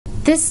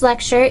This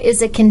lecture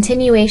is a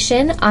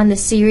continuation on the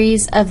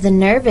series of the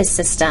nervous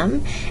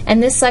system,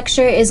 and this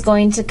lecture is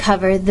going to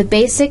cover the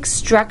basic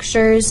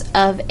structures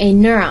of a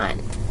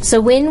neuron.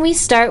 So when we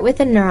start with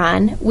a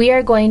neuron, we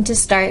are going to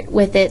start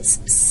with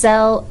its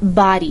cell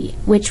body,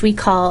 which we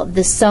call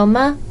the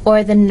soma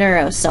or the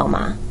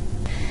neurosoma.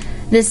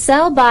 The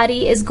cell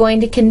body is going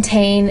to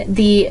contain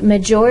the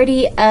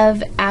majority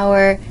of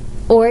our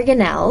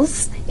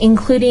organelles,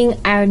 including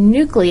our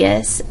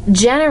nucleus,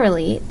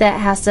 generally that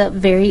has a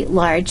very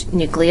large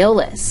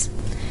nucleolus.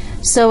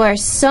 So our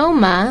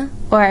soma,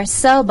 or our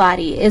cell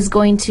body, is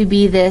going to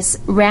be this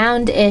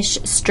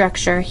roundish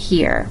structure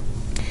here.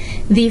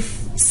 The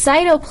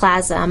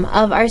cytoplasm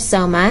of our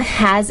soma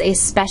has a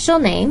special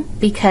name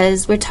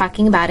because we're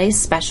talking about a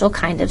special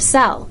kind of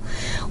cell.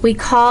 We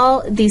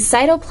call the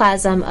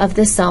cytoplasm of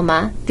the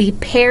soma the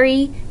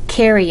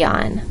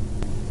perikaryon.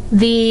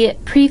 The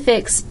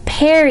prefix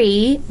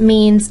peri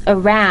means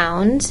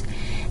around,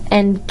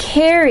 and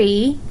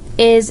kary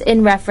is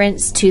in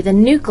reference to the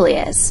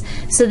nucleus.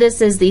 So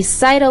this is the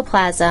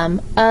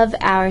cytoplasm of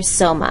our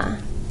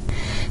soma.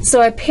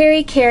 So our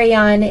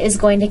perikaryon is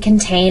going to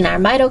contain our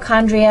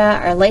mitochondria,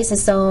 our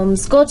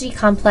lysosomes, Golgi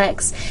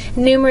complex,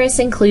 numerous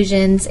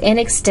inclusions, and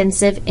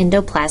extensive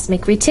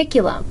endoplasmic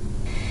reticulum.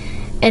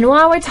 And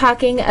while we're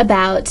talking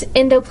about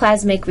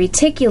endoplasmic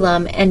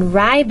reticulum and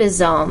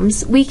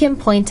ribosomes, we can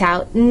point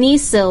out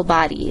Neisel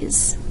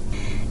bodies.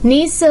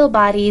 Neisel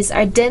bodies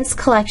are dense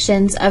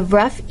collections of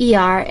rough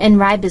ER and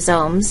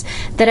ribosomes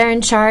that are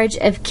in charge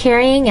of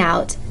carrying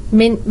out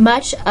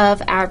much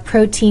of our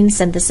protein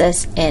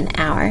synthesis in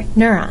our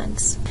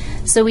neurons.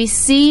 So we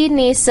see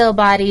Neisel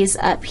bodies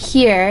up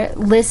here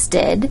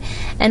listed,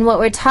 and what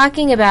we're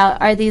talking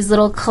about are these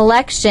little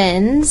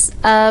collections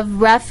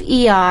of rough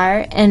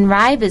ER and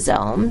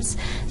ribosomes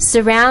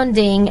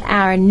surrounding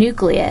our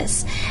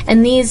nucleus,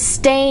 and these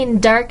stain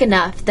dark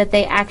enough that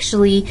they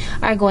actually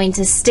are going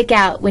to stick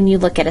out when you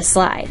look at a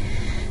slide.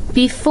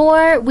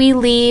 Before we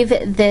leave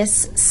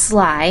this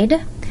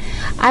slide,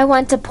 I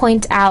want to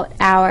point out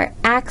our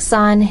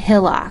axon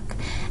hillock.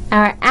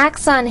 Our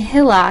axon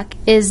hillock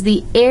is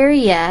the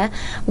area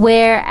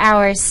where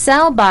our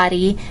cell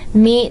body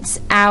meets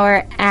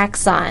our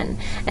axon,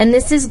 and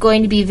this is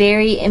going to be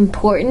very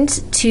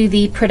important to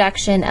the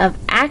production of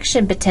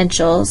action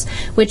potentials,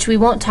 which we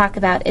won't talk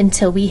about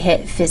until we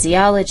hit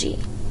physiology.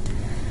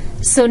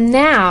 So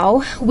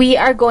now we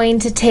are going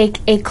to take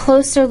a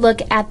closer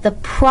look at the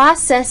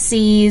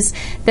processes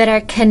that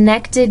are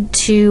connected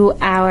to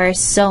our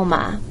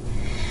soma.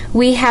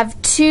 We have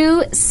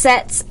two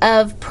sets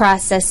of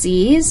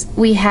processes.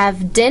 We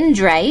have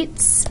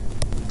dendrites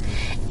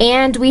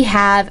and we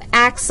have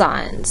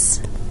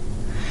axons.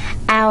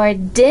 Our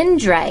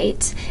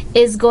dendrite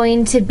is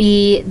going to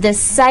be the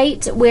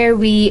site where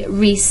we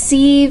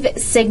receive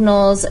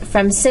signals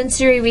from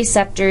sensory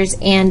receptors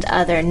and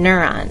other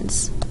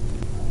neurons.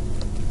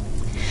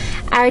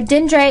 Our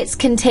dendrites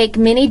can take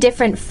many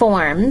different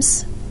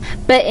forms,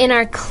 but in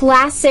our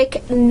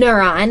classic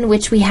neuron,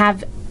 which we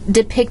have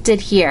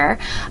depicted here,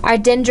 our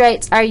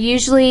dendrites are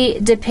usually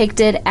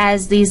depicted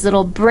as these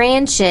little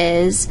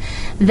branches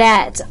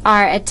that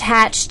are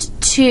attached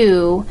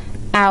to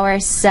our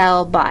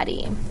cell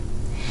body.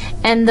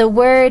 And the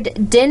word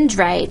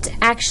dendrite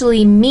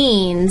actually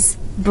means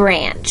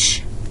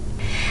branch.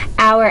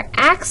 Our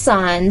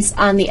axons,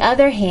 on the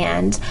other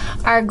hand,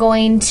 are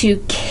going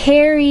to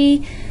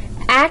carry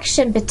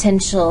action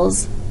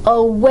potentials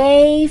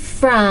away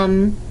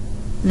from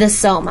the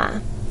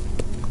soma.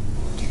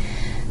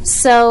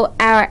 So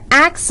our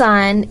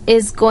axon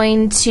is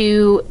going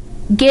to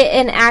get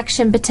an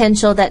action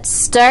potential that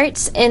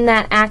starts in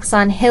that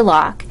axon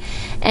hillock,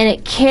 and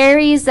it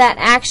carries that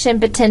action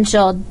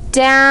potential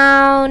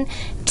down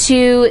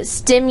to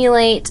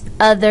stimulate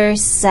other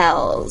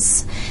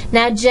cells.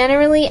 Now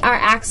generally our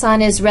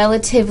axon is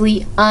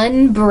relatively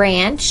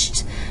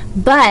unbranched,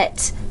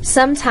 but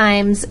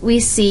sometimes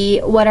we see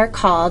what are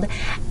called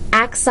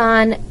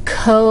axon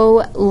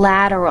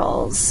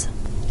collaterals.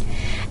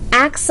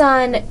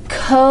 Axon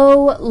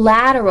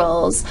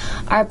collaterals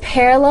are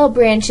parallel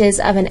branches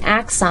of an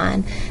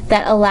axon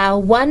that allow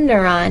one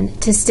neuron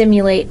to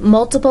stimulate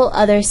multiple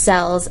other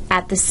cells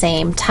at the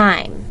same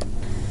time.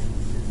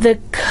 The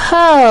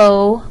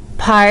co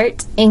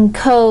part in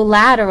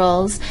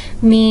collaterals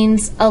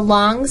means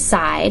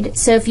alongside.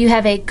 So if you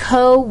have a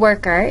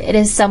co-worker, it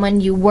is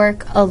someone you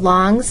work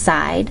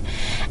alongside.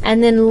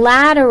 And then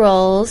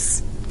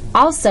laterals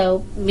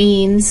also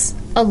means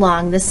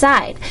along the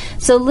side.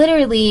 So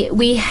literally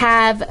we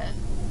have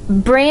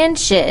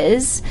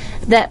branches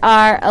that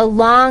are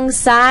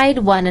alongside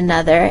one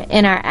another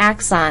in our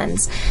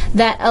axons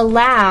that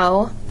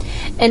allow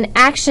an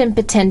action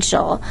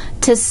potential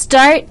to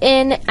start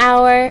in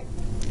our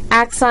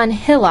axon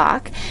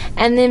hillock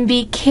and then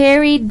be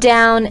carried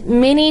down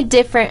many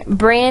different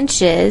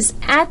branches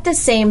at the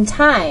same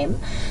time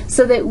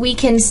so that we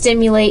can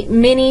stimulate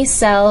many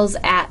cells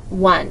at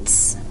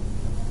once.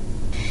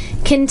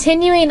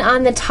 Continuing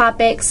on the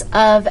topics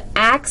of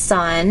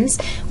axons,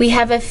 we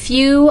have a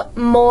few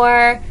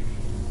more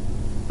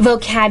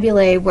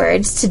vocabulary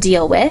words to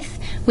deal with.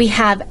 We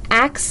have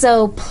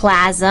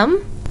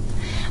axoplasm,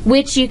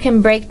 which you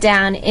can break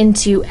down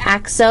into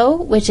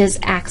axo, which is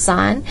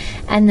axon,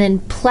 and then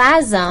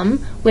plasm,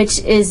 which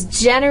is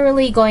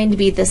generally going to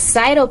be the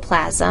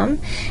cytoplasm,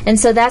 and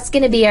so that's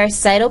going to be our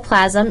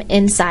cytoplasm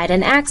inside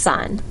an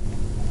axon.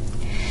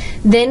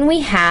 Then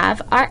we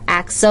have our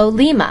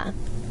axolemma.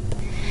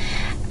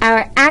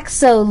 Our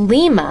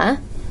axolemma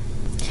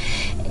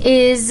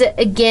is,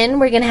 again,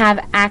 we're going to have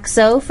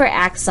axo for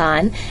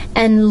axon,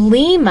 and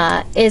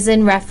lemma is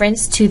in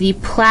reference to the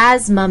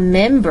plasma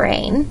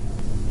membrane.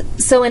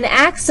 So an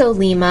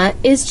axolemma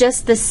is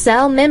just the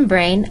cell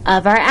membrane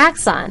of our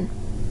axon.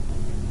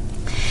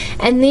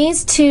 And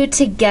these two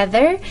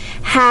together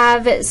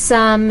have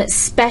some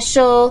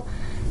special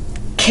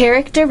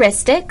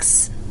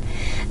characteristics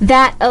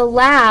that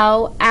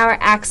allow our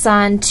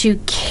axon to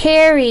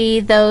carry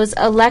those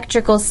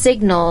electrical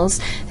signals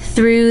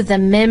through the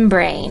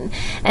membrane.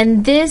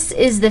 And this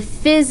is the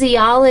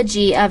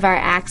physiology of our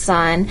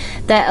axon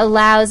that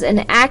allows an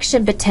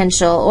action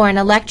potential or an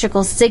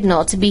electrical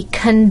signal to be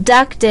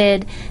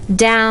conducted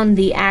down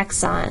the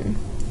axon.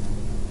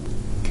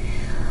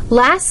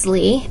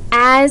 Lastly,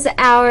 as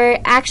our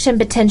action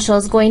potential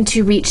is going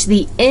to reach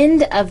the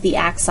end of the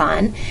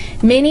axon,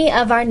 many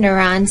of our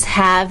neurons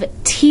have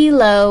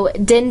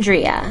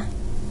telodendria.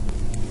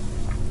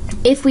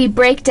 If we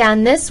break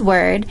down this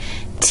word,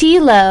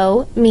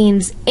 telo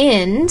means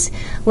end,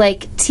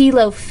 like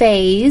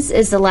telophase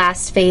is the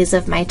last phase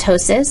of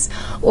mitosis,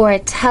 or a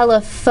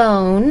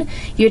telephone,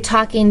 you're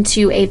talking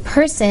to a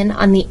person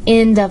on the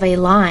end of a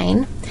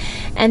line.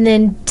 And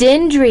then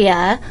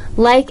dendria,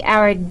 like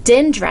our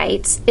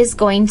dendrites, is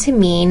going to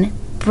mean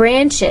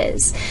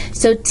branches.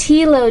 So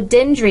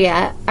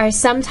telodendria are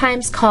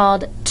sometimes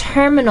called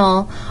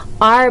terminal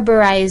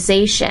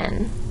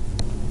arborization,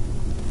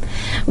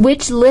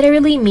 which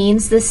literally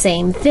means the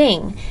same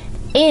thing.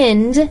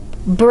 End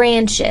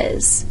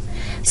branches.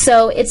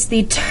 So it's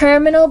the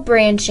terminal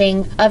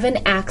branching of an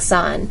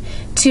axon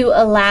to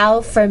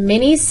allow for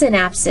many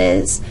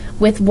synapses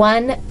with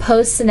one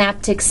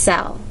postsynaptic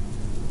cell.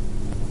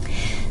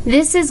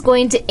 This is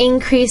going to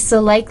increase the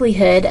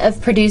likelihood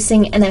of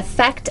producing an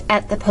effect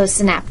at the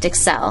postsynaptic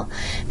cell,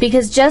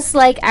 because just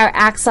like our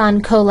axon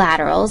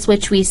collaterals,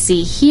 which we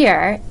see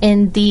here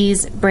in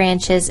these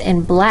branches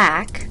in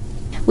black,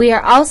 we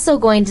are also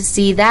going to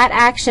see that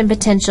action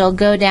potential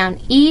go down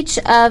each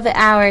of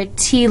our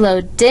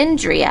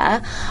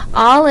telodendria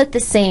all at the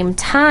same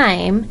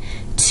time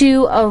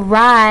to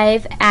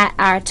arrive at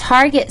our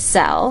target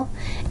cell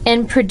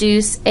and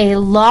produce a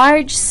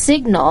large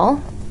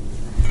signal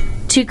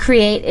to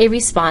create a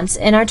response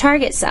in our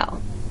target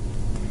cell.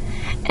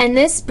 And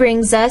this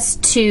brings us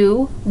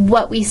to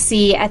what we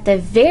see at the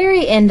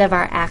very end of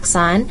our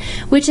axon,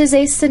 which is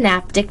a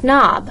synaptic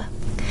knob.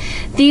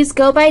 These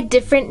go by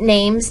different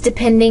names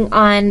depending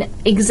on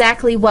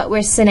exactly what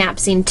we're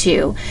synapsing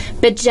to,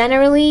 but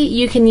generally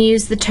you can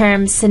use the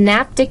term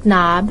synaptic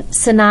knob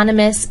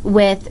synonymous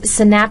with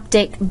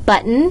synaptic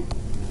button,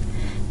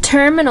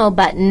 terminal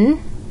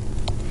button,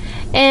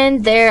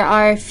 and there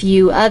are a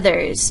few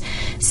others.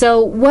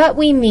 So what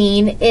we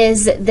mean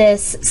is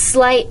this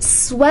slight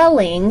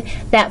swelling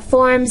that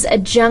forms a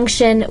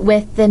junction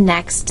with the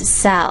next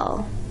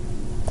cell.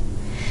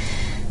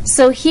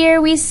 So here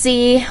we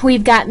see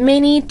we've got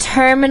many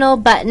terminal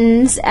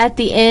buttons at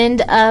the end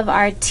of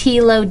our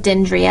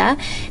telodendria,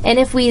 and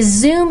if we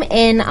zoom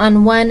in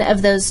on one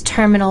of those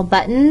terminal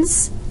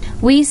buttons,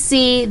 we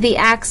see the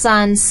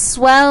axon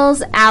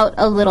swells out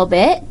a little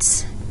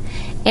bit.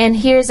 And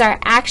here's our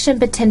action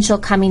potential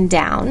coming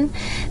down.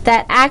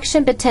 That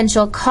action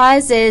potential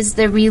causes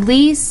the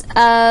release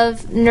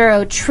of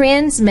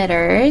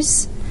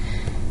neurotransmitters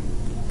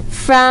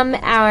from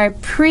our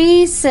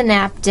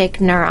presynaptic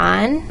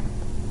neuron,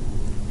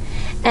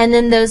 and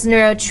then those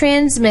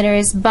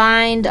neurotransmitters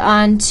bind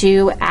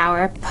onto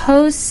our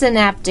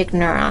postsynaptic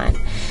neuron.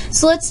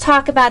 So let's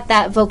talk about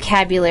that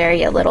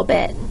vocabulary a little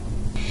bit.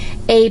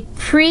 A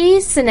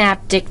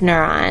presynaptic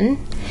neuron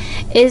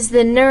is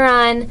the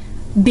neuron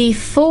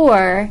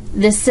before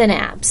the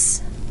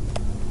synapse.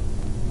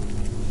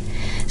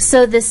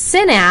 So the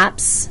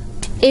synapse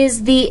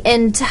is the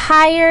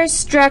entire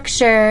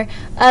structure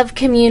of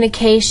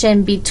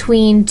communication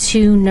between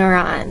two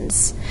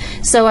neurons.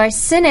 So our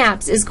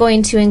synapse is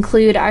going to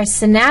include our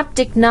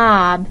synaptic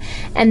knob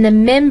and the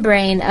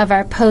membrane of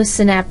our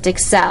postsynaptic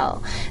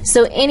cell.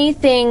 So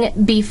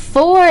anything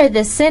before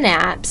the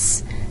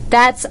synapse,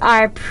 that's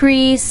our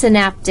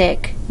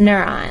presynaptic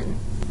neuron.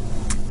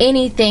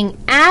 Anything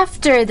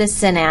after the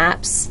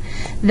synapse,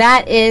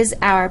 that is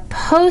our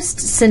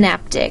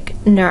postsynaptic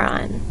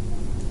neuron.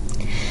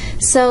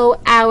 So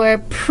our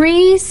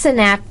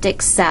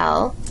presynaptic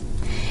cell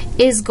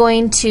is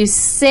going to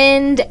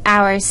send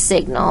our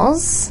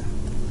signals,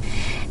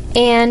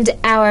 and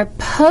our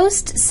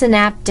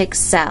postsynaptic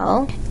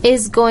cell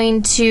is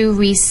going to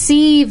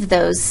receive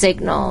those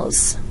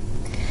signals.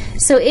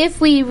 So if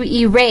we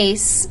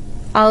erase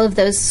all of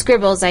those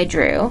scribbles I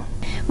drew,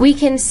 we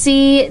can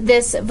see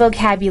this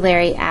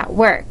vocabulary at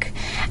work.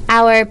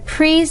 Our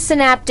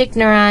presynaptic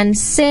neuron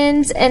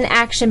sends an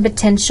action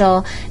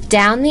potential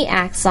down the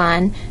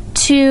axon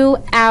to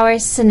our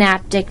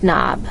synaptic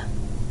knob.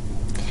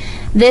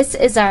 This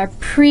is our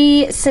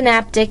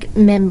presynaptic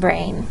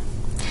membrane.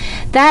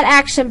 That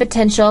action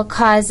potential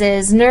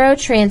causes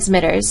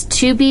neurotransmitters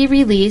to be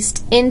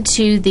released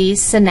into the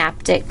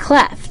synaptic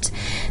cleft.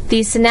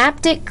 The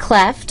synaptic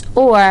cleft,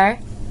 or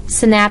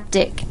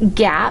synaptic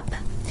gap,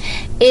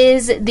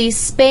 is the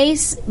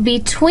space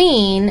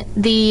between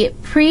the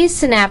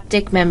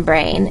presynaptic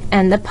membrane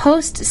and the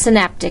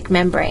postsynaptic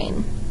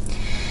membrane.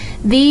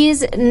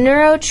 These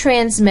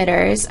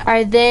neurotransmitters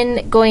are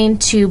then going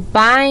to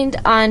bind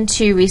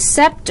onto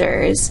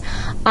receptors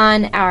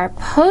on our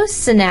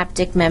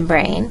postsynaptic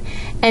membrane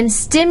and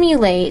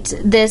stimulate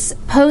this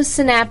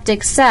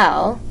postsynaptic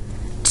cell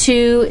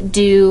to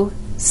do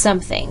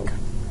something.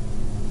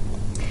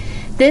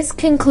 This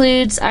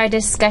concludes our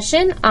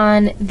discussion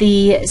on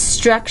the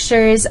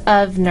structures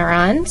of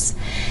neurons.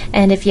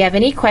 And if you have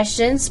any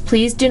questions,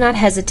 please do not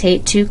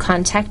hesitate to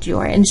contact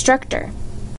your instructor.